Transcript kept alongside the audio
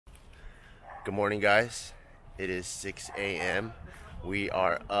Good morning, guys. It is 6 a.m. We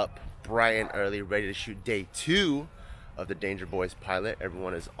are up bright and early, ready to shoot day 2 of the Danger Boys pilot.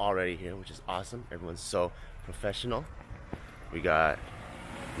 Everyone is already here, which is awesome. Everyone's so professional. We got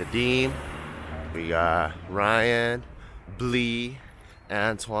Nadeem, we got Ryan, Blee,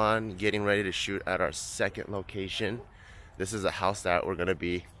 Antoine getting ready to shoot at our second location. This is a house that we're gonna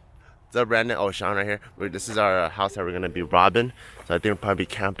be. What's up, Brandon? Oh, Sean right here. This is our house that we're gonna be robbing. So I think we'll probably be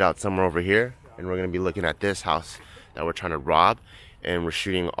camped out somewhere over here, and we're gonna be looking at this house that we're trying to rob, and we're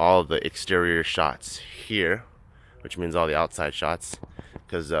shooting all the exterior shots here, which means all the outside shots,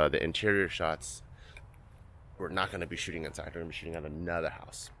 because the interior shots we're not gonna be shooting inside. We're gonna be shooting at another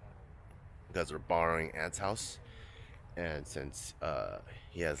house because we're borrowing Ant's house, and since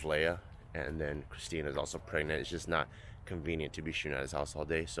he has Leia, and then Christine is also pregnant, it's just not convenient to be shooting at his house all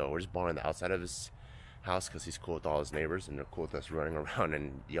day. So we're just borrowing the outside of his house because he's cool with all his neighbors and they're cool with us running around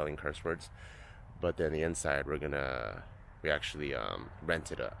and yelling curse words. But then the inside, we actually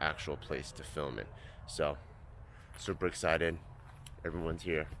rented an actual place to film it. So super excited. Everyone's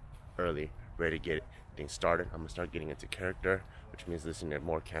here early, ready to get things started. I'm gonna start getting into character, which means listening to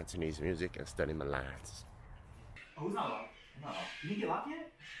more Cantonese music and studying my lines. Oh, who's not locked? I'm not locked. You didn't get locked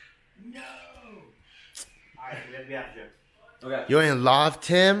yet? No! Alright, we have to. Okay. You ain't love,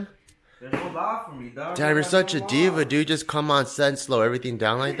 Tim? There's no law for me, dog. Damn, you're such a diva, dude. Just come on set and slow everything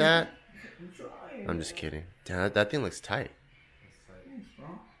down like that. I'm trying. I'm just kidding. Damn, that thing looks tight. Thanks, bro.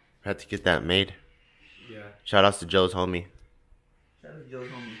 Had to get that made. Yeah. Shout outs to Joe's homie. Shout out to Joe's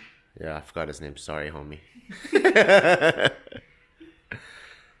homie. Yeah, I forgot his name. Sorry, homie.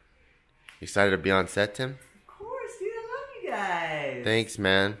 Excited to be on set, Tim? Of course, dude. I love you guys. Thanks,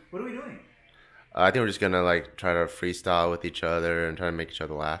 man. What are we doing? I think we're just gonna like try to freestyle with each other and try to make each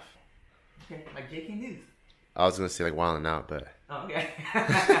other laugh. Okay, like JK News. I was gonna say like wilding out, but Oh, okay.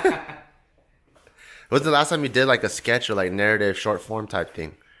 when's the last time you did like a sketch or like narrative short form type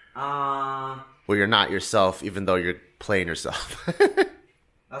thing? Where you're not yourself even though you're playing yourself.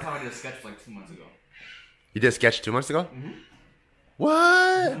 Last time I did a sketch like 2 months ago. You did a sketch 2 months ago? Mm-hmm. What?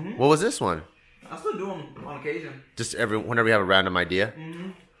 Mm-hmm. What was this one? I still do them on occasion. Just whenever you have a random idea? Mm-hmm.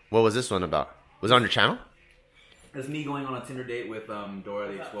 What was this one about? Was it on your channel? It's me going on a Tinder date with Dora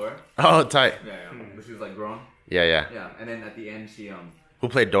the Explorer. Oh, tight. Yeah. But she was like grown. Yeah. Yeah, and then at the end she Who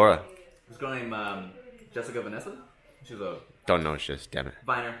played Dora? this girl named Jessica Vanessa. She was a Don't know shit, damn it.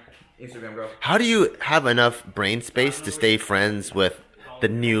 Viner, Instagram girl. How do you have enough brain space to stay friends with the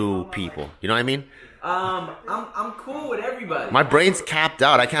new people? You know what I mean? I'm cool with everybody. My brain's capped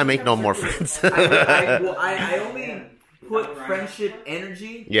out. I can't make no more friends. I only put friendship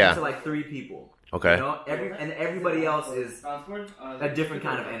energy into like 3 people. Okay. You know, everybody else is a different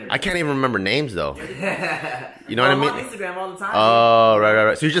kind of energy. I can't even remember names though. You know what I mean? I'm on Instagram all the time. Oh,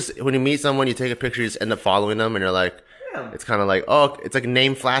 right. So you just, when you meet someone, you take a picture, you just end up following them, and you're like, Yeah. it's kind of like, oh, it's like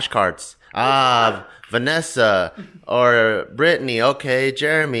name flashcards. Vanessa or Brittany. Okay,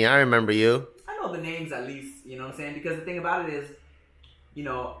 Jeremy, I remember you. I know the names at least, you know what I'm saying? Because the thing about it is, you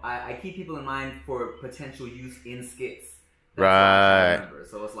know, I keep people in mind for potential use in skits. That's Right. what I remember.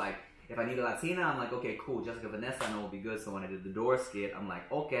 So it's like, if I need a Latina, I'm like, okay, cool. Jessica Vanessa, I know will be good. So when I did the Dora skit, I'm like,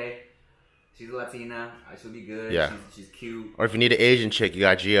 okay, she's a Latina. She'll be good. Yeah. She's cute. Or if you need an Asian chick, you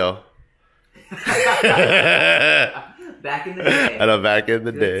got Gio. Back in the day. I know, back in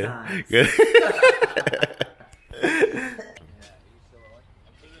the day. Times. Good.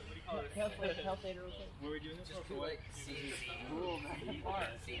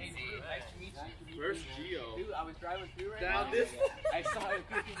 First Geo. Dude, I was driving through right Now now. this. I saw it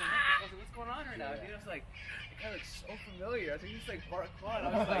cooking. I was like, what's going on right now? Dude, I was like, it kind of looks so familiar. I was like, it's like Bart Quad.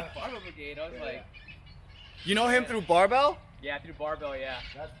 I was like, Barbell Brigade. I was like, You know him through Barbell? yeah, through Barbell, yeah.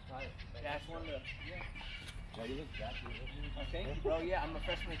 That's tight. That's one of the. Yeah. Yeah, you look jacked. Oh, thank you, bro. Yeah, I'm a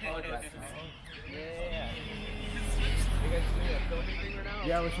freshman in college right now. Yeah. You guys doing a filming thing right now?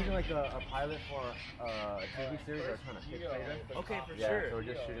 Yeah, we're shooting like a pilot for a TV series we're trying to pitch later. Okay, for Yeah, sure. so we're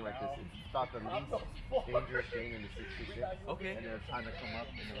just shooting like this. It's about the least dangerous thing in the 66. Okay. And they're trying to come up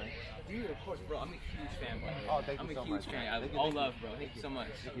in the ranks. Dude, of course, bro. I'm a huge fan, by the way. Oh, thank I'm you so a huge much. fan. Thank you, All thank love, bro. Thank you so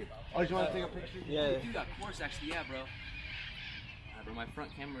much. Oh, do you want to take a picture? Yeah. Dude, of course, actually, yeah, bro. Bro, my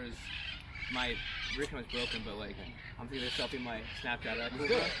front camera is. My rear camera's broken, but like, I'm thinking of selfie my Snapchat up.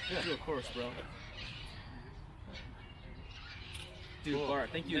 Dude, of course, bro. Dude, Bart,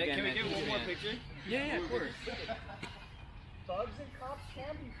 thank you again, man. Can we get one more picture? Yeah, of course. Thugs and cops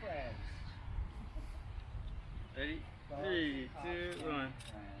can be friends. Ready? 3, 2, 1.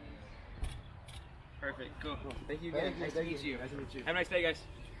 Perfect. Cool. Thank you again. Nice to meet you. Have a nice day, guys.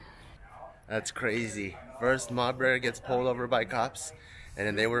 That's crazy. First mob raider gets pulled over by cops, and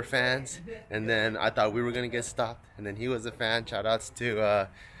then they were fans, and then I thought we were gonna get stopped, and then he was a fan. Shout outs to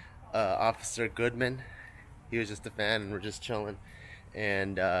Officer Goodman. He was just a fan, and we're just chilling,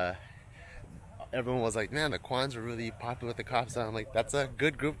 and everyone was like, man, the Quans are really popular with the cops. I'm like, that's a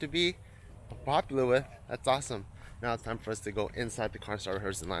good group to be popular with. That's awesome. Now it's time for us to go inside the car and start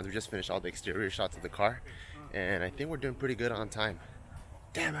rehearsing lines. We just finished all the exterior shots of the car, and I think we're doing pretty good on time.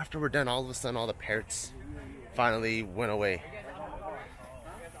 Damn, after we're done, all of a sudden all the parrots finally went away.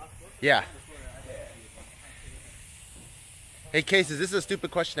 Yeah. Hey, Case, is this a stupid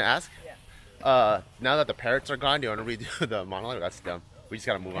question to ask? Now that the parrots are gone, do you want to redo the monologue? That's dumb. We just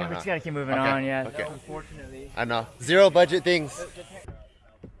gotta move on. We huh? just gotta keep moving Okay, on, yeah. okay. Unfortunately. I know. Zero budget things.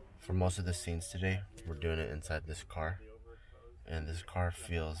 For most of the scenes today, we're doing it inside this car. And this car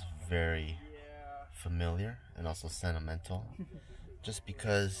feels very familiar and also sentimental. Just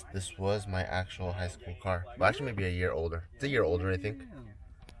because this was my actual high school car. Well, actually maybe a year older. It's a year older, I think.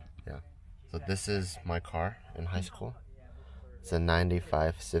 Yeah. So this is my car in high school. It's a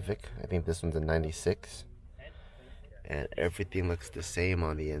 95 Civic. I think this one's a 96. And everything looks the same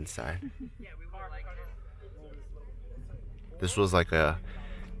on the inside. This was like a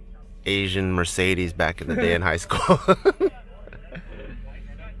Asian Mercedes back in the day in high school.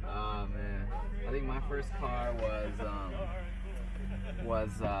 Oh man, I think my first car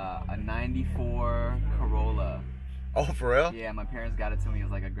was a '94 Corolla. Oh, for real? Yeah, my parents got it to me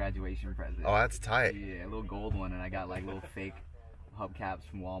as like a graduation present. Oh, that's tight. Yeah, a little gold one, and I got like little fake hubcaps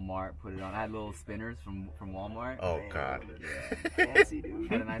from Walmart. Put it on. I had little spinners from Walmart. Oh, God. Yeah, fancy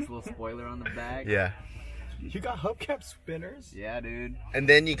dude. Had a nice little spoiler on the back. Yeah. You got hubcap spinners? Yeah, dude. And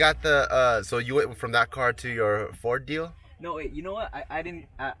then you got the, so you went from that car to your Ford deal? No, wait, you know what? I didn't,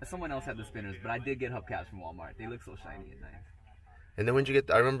 someone else had the spinners, but I did get hubcaps from Walmart. They look so shiny and nice. And then when you get,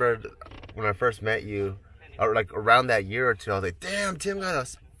 I remember when I first met you, or like around that year or two, I was like, damn, Tim got a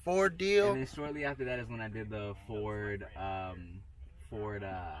Ford deal. And then shortly after that is when I did the Ford,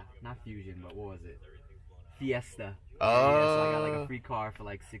 not Fusion, but what was it? Fiesta. Oh. Yeah, so I got like a free car for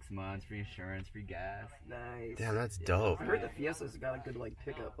like 6 months, free insurance, free gas. Nice. Damn, that's dope. I heard the Fiesta's got a good like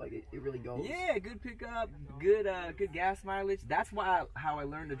pickup, like it really goes. Yeah, good pickup, good gas mileage. That's how I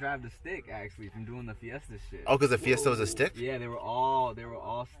learned to drive the stick actually, from doing the Fiesta shit. Oh, because the Fiesta was a stick? Yeah, they were all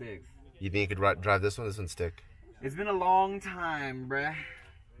sticks. You think you could drive this one? This one's stick. It's been a long time, bruh.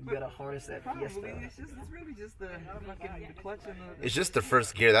 You gotta harness that Probably, Fiesta. it's really just the fucking the clutch and the... It's just the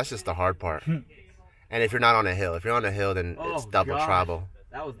first gear. That's just the hard part. And if you're not on a hill, then it's double gosh. trouble.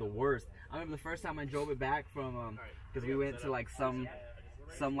 That was the worst. I remember the first time I drove it back from, because we went to like some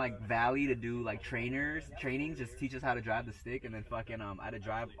like valley to do like training, just teach us how to drive the stick, and then fucking I had to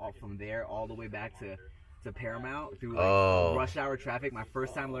drive off from there all the way back to Paramount through like rush hour traffic. My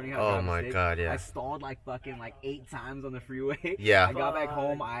first time learning how to drive Oh the my stick. God, yeah. I stalled like fucking like 8 times on the freeway. Yeah. I got back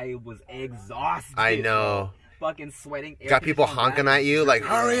home, I was exhausted. I know. Fucking sweating. Got people honking at you like,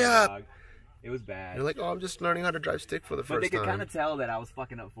 hurry up. Dog. It was bad. You're like, oh, I'm just learning how to drive stick for the But first they could time. kind of tell that I was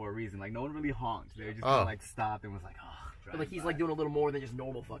fucking up for a reason. Like, no one really honked. They just kind of like stopped and was like, oh. But like he's like doing a little more than just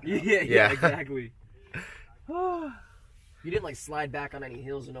normal fucking. Yeah, exactly. You didn't like slide back on any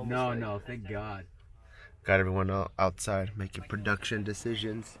hills and almost. No, like, no, thank God. Got everyone outside making production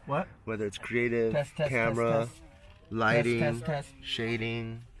decisions. What? Whether it's creative, Test, camera, test. lighting, Test.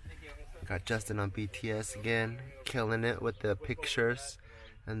 shading. Got Justin on BTS again, killing it with the pictures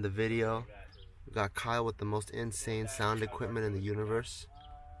and the video. We got Kyle with the most insane sound equipment in the universe.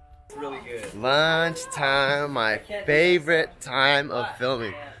 It's really good. Lunchtime, my favorite time of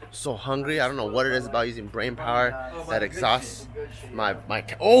filming. So hungry. I don't know what it is about using brain power that exhausts my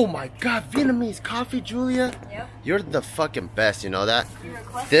oh my God, Vietnamese coffee, Julia. Yep. You're the fucking best, you know that? You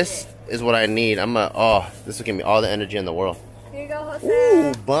requested This it. is what I need. This will give me all the energy in the world. Here you go, Jose.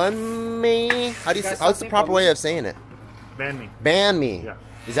 Ooh, banh mi. How's the proper way of saying it? Banh mi. Banh mi. Yeah.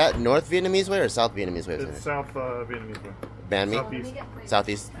 Is that North Vietnamese way or South Vietnamese way of saying It's it? South Vietnamese way. Banh mi? Southeast.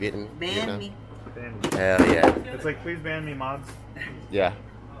 Southeast Vietnam? Ban me. Banh mi. Hell yeah. It's like, please ban me, mods. Yeah.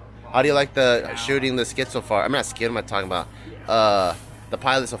 How do you like the shooting the skit so far? I'm not skit, what am I talking about? The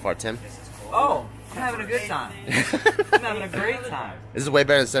pilot so far, Tim. Oh, I'm having a good time. I'm having a great time. This is way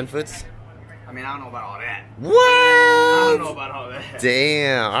better than Sun Foods? I mean, I don't know about all that. What? I don't know about all that.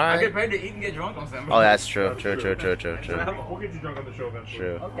 Damn, I get alright. paid to eat and get drunk on Sunday. Oh, that's true. True. We'll get you drunk on the show eventually.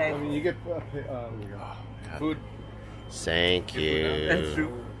 True. Okay. I mean, you get food. Thank you. That's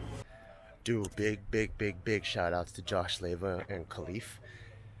true. Dude, big shout outs to Josh Leva and Khalif.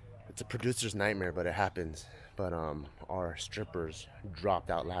 It's a producer's nightmare, but it happens. But our strippers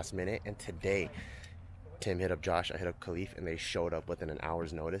dropped out last minute, and today Tim hit up Josh, I hit up Khalif, and they showed up within an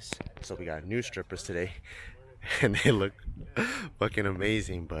hour's notice. So we got new strippers today. and they look fucking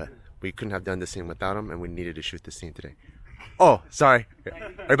amazing, but we couldn't have done the scene without them, and we needed to shoot the scene today. Oh, sorry.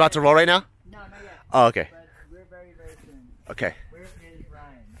 Are you about to roll right now? No, not yet. Oh, okay. But we're very, very soon. Okay. Where is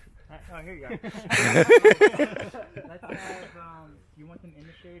Ryan? Oh, here you go. Let's have, you want them in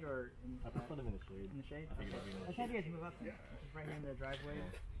the shade or in the... I prefer them in the shade. In the shade? Let's have you guys move up here. Just right here in the driveway.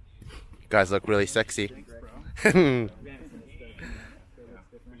 You guys look really sexy. We just need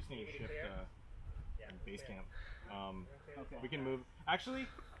to shift base camp. We can move. Actually,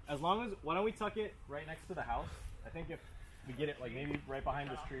 as long as, why don't we tuck it right next to the house? I think if we get it like maybe right behind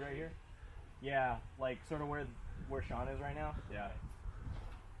this tree right here. Yeah, like sort of where Sean is right now. Yeah.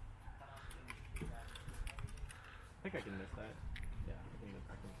 I think I can miss that. Yeah, I can miss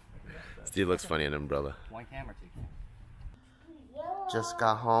that. Steve looks funny in an umbrella. One camera, two cameras. Just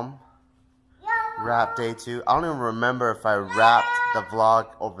got home. Wrap day 2. I don't even remember if I wrapped the vlog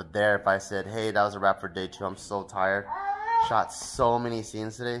over there. If I said, hey, that was a wrap for day 2. I'm so tired. Shot so many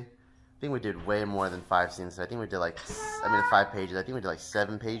scenes today. I think we did way more than 5 scenes. I think we did like, 5 pages. I think we did like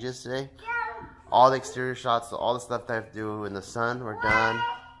 7 pages today. All the exterior shots, all the stuff that I have to do in the sun, we're done.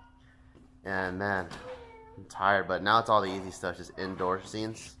 And man, I'm tired. But now it's all the easy stuff, just indoor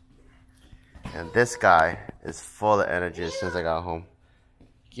scenes. And this guy is full of energy as soon as I got home.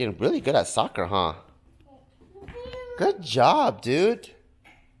 Getting really good at soccer, huh? Good job, dude.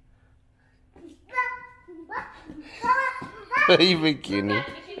 Even cutie.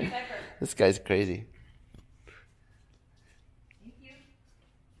 This guy's crazy.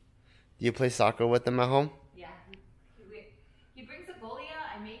 Do you play soccer with him at home? Yeah. He brings a goalie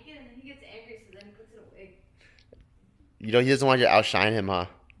out, I make it, and then he gets angry, so then he puts it away. You know, he doesn't want you to outshine him, huh?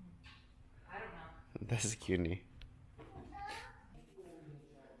 I don't know. This is cutie.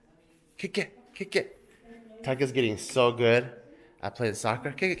 Kick it, kick it. Taika's getting so good at playing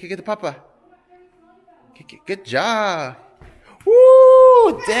soccer. Kick it to Papa. Kick it. Good job.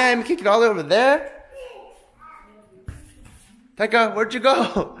 Woo! Damn, kick it all over there. Taika, where'd you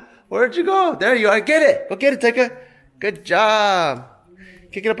go? Where'd you go? There you are. Get it. Go get it, Taika. Good job.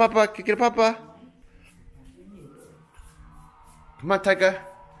 Kick it to Papa. Kick it to Papa. Come on, Taika.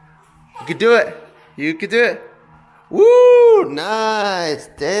 You can do it. You can do it. Woo! Nice.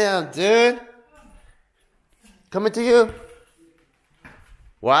 Damn, dude. Coming to you.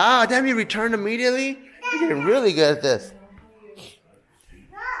 Wow, damn, you returned immediately? You're getting really good at this.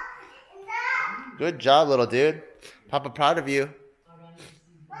 Good job, little dude. Papa proud of you.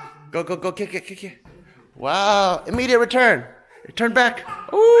 Go, kick it. Wow, immediate return. Return back.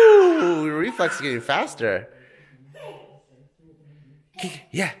 Ooh, your reflex is getting faster. Kick it,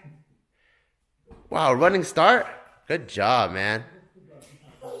 yeah. Wow, running start. Good job, man.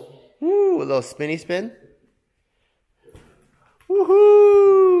 Woo, a little spinny spin.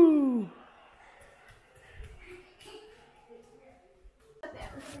 Woohoo!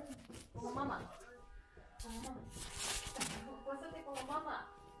 Como mama. Acuéstate como mama.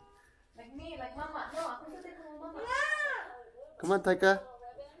 Like me, like mama. No, acuéstate como mama. Come on, Taika.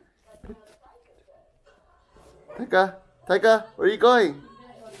 Taika, where are you going?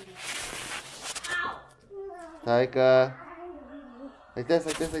 Taika. Like this.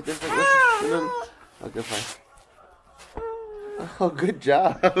 Okay, fine. Oh, good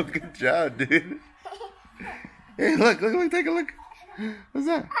job. Good job, dude. Hey, look, take a look. What's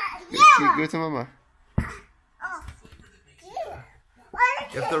that? Give it to Mama.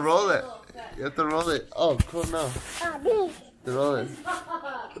 You have to roll it. Oh, cool, no. To roll it.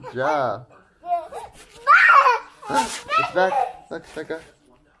 Good job. It's back. Look, Taika.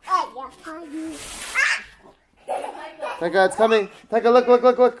 Taika, it's coming. Taika, look.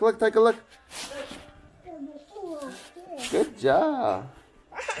 Taika, look. Good job.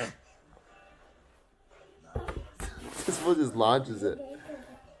 This fool just launches it.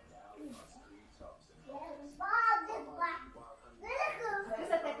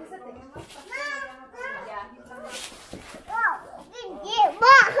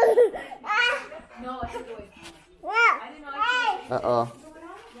 No, I should do it. I didn't know I should do it. Uh-oh.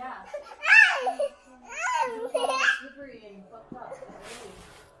 Yeah. Slippery and fucked up.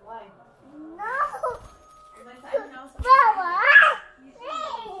 Why? No. I don't know. Mama.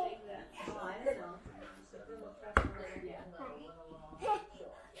 Oh, I don't know.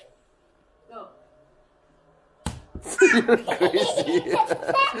 Go. You're crazy.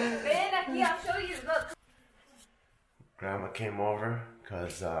 Ven aquí, I'll show you. Look. Grandma came over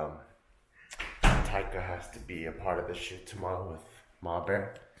because Taika has to be a part of the shoot tomorrow with Ma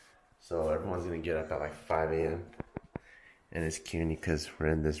Bear. So everyone's going to get up at like 5 a.m. And it's cuny because we're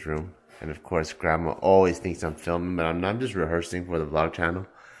in this room. And of course, Grandma always thinks I'm filming, but I'm just rehearsing for the vlog channel.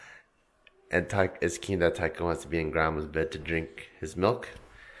 And it's keen that Taika wants to be in grandma's bed to drink his milk.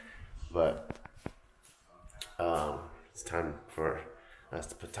 But it's time for us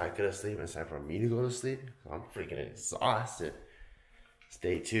to put Taika to sleep. It's time for me to go to sleep. I'm freaking exhausted. It's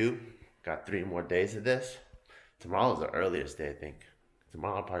day 2. Got 3 more days of this. Tomorrow's the earliest day, I think.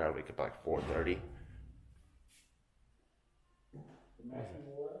 Tomorrow I'll probably gotta wake up at like 4:30.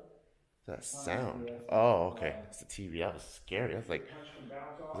 That sound? Oh, okay. It's the TV. That was scary. I was like,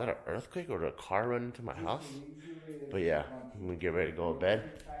 was that an earthquake or did a car run into my house? But yeah, I'm gonna get ready to go to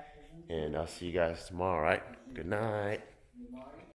bed. And I'll see you guys tomorrow, alright? Good night.